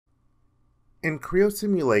In Creo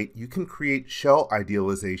Simulate, you can create shell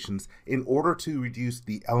idealizations in order to reduce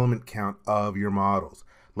the element count of your models.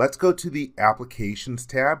 Let's go to the Applications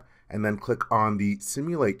tab and then click on the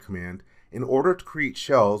Simulate command. In order to create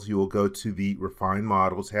shells, you will go to the Refine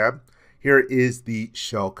Models tab. Here is the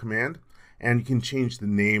shell command, and you can change the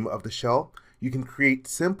name of the shell. You can create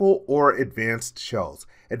simple or advanced shells.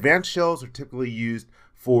 Advanced shells are typically used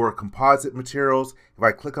for composite materials. If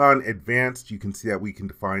I click on advanced, you can see that we can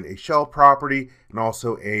define a shell property and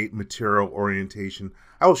also a material orientation.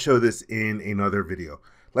 I will show this in another video.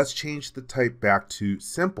 Let's change the type back to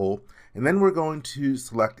simple, and then we're going to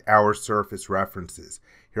select our surface references.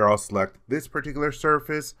 Here I'll select this particular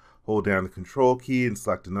surface, hold down the control key and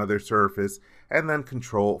select another surface, and then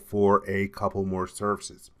control for a couple more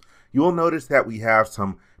surfaces. You will notice that we have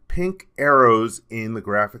some pink arrows in the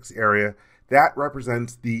graphics area. That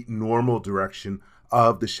represents the normal direction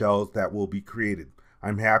of the shells that will be created.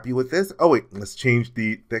 I'm happy with this. Oh wait, let's change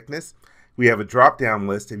the thickness. We have a drop-down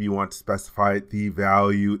list if you want to specify the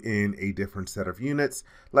value in a different set of units.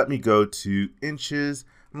 Let me go to inches.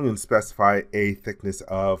 I'm going to specify a thickness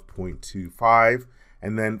of 0.25.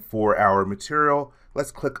 And then for our material,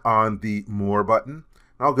 let's click on the More button.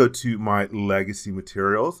 I'll go to my legacy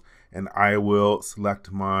materials, and I will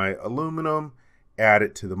select my aluminum, add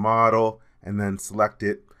it to the model, and then select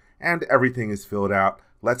it, and everything is filled out.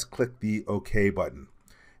 Let's click the OK button.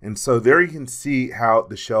 And so there you can see how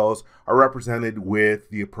the shells are represented with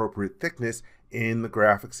the appropriate thickness in the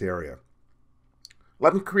graphics area.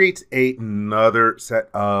 Let me create another set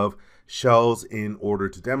of shells in order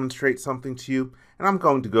to demonstrate something to you. And I'm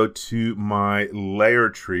going to go to my layer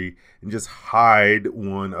tree and just hide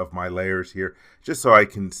one of my layers here, just so I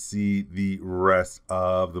can see the rest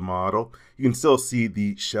of the model. You can still see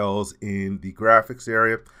the shells in the graphics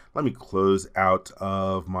area. Let me close out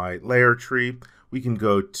of my layer tree. We can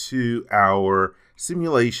go to our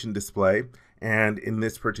simulation display. And in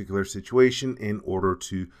this particular situation, in order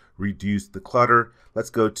to reduce the clutter,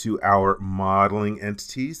 let's go to our modeling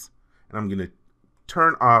entities. And I'm going to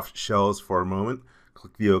turn off shells for a moment.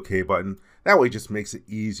 Click the OK button. That way it just makes it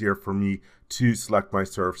easier for me to select my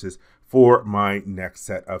surfaces for my next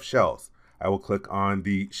set of shells. I will click on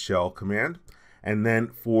the shell command. And then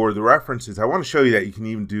for the references, I want to show you that you can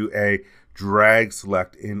even do a drag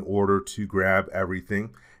select in order to grab everything.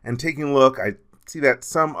 And taking a look, I see that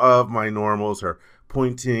some of my normals are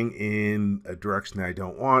pointing in a direction that I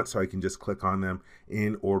don't want, so I can just click on them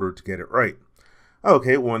in order to get it right.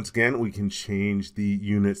 Okay, once again, we can change the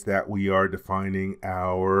units that we are defining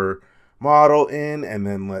our model in, and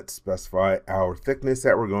then let's specify our thickness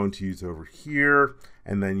that we're going to use over here,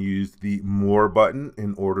 and then use the More button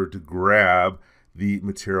in order to grab the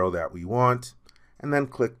material that we want, and then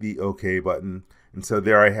click the OK button. And so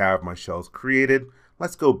there I have my shells created.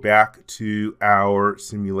 Let's go back to our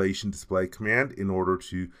simulation display command in order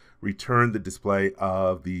to return the display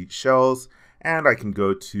of the shells. And I can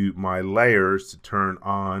go to my layers to turn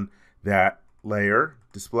on that layer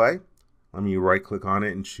display. Let me right click on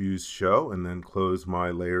it and choose show, and then close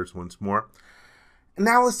my layers once more. And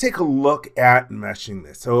now let's take a look at meshing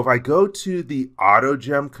this. So if I go to the auto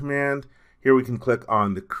gem command, here we can click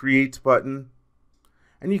on the create button.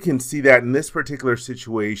 And you can see that in this particular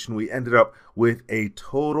situation, we ended up with a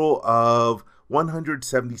total of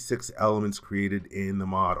 176 elements created in the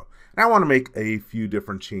model. And I want to make a few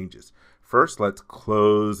different changes. First, let's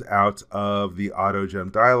close out of the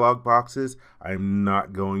AutoGem dialog boxes. I'm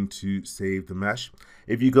not going to save the mesh.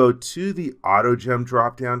 If you go to the AutoGem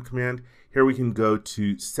drop-down command, here we can go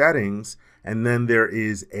to Settings, and then there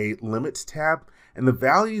is a Limits tab. And the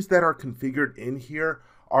values that are configured in here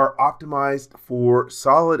are optimized for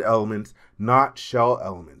solid elements, not shell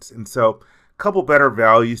elements. And so a couple better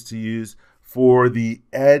values to use. For the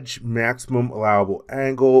edge maximum allowable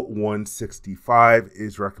angle, 165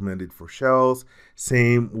 is recommended for shells.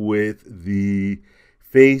 Same with the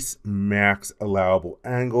face max allowable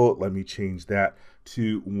angle. Let me change that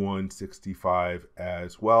to 165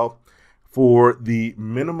 as well. For the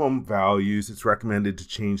minimum values, it's recommended to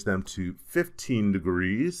change them to 15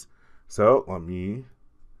 degrees. So let me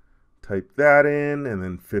type that in, and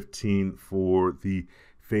then 15 for the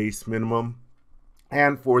face minimum.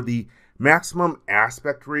 And for the maximum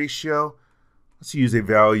aspect ratio, let's use a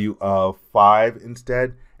value of 5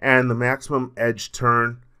 instead. And the maximum edge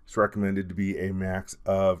turn is recommended to be a max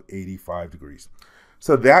of 85 degrees.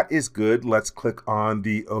 So that is good. Let's click on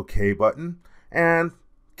the OK button and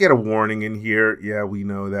get a warning in here. Yeah, we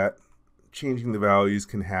know that changing the values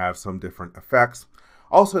can have some different effects.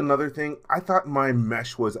 Also, another thing, I thought my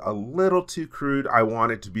mesh was a little too crude. I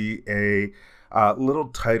want it to be a a little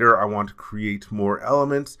tighter. I want to create more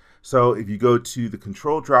elements. So if you go to the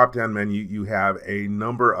control drop-down menu, you have a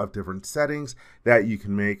number of different settings that you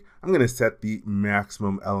can make. I'm going to set the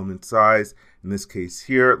maximum element size. In this case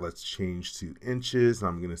here, let's change to inches.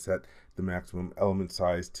 I'm going to set the maximum element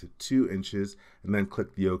size to 2 inches and then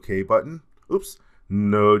click the OK button. Oops,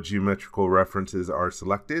 no geometrical references are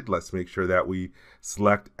selected. Let's make sure that we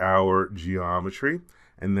select our geometry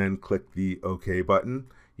and then click the OK button.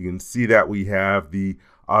 You can see that we have the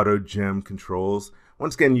auto gem controls.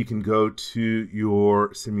 Once again, you can go to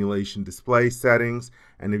your simulation display settings,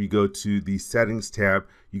 and if you go to the settings tab,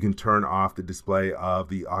 you can turn off the display of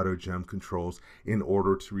the auto gem controls in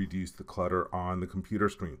order to reduce the clutter on the computer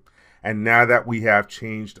screen. And now that we have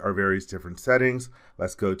changed our various different settings,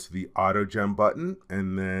 let's go to the auto gem button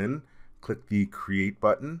and then click the create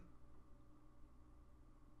button.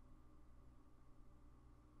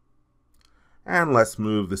 And let's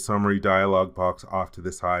move the summary dialog box off to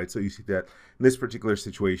the side. So you see that in this particular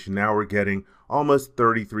situation, now we're getting almost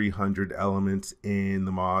 3,300 elements in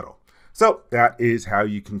the model. So that is how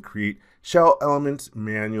you can create shell elements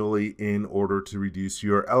manually in order to reduce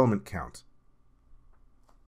your element count.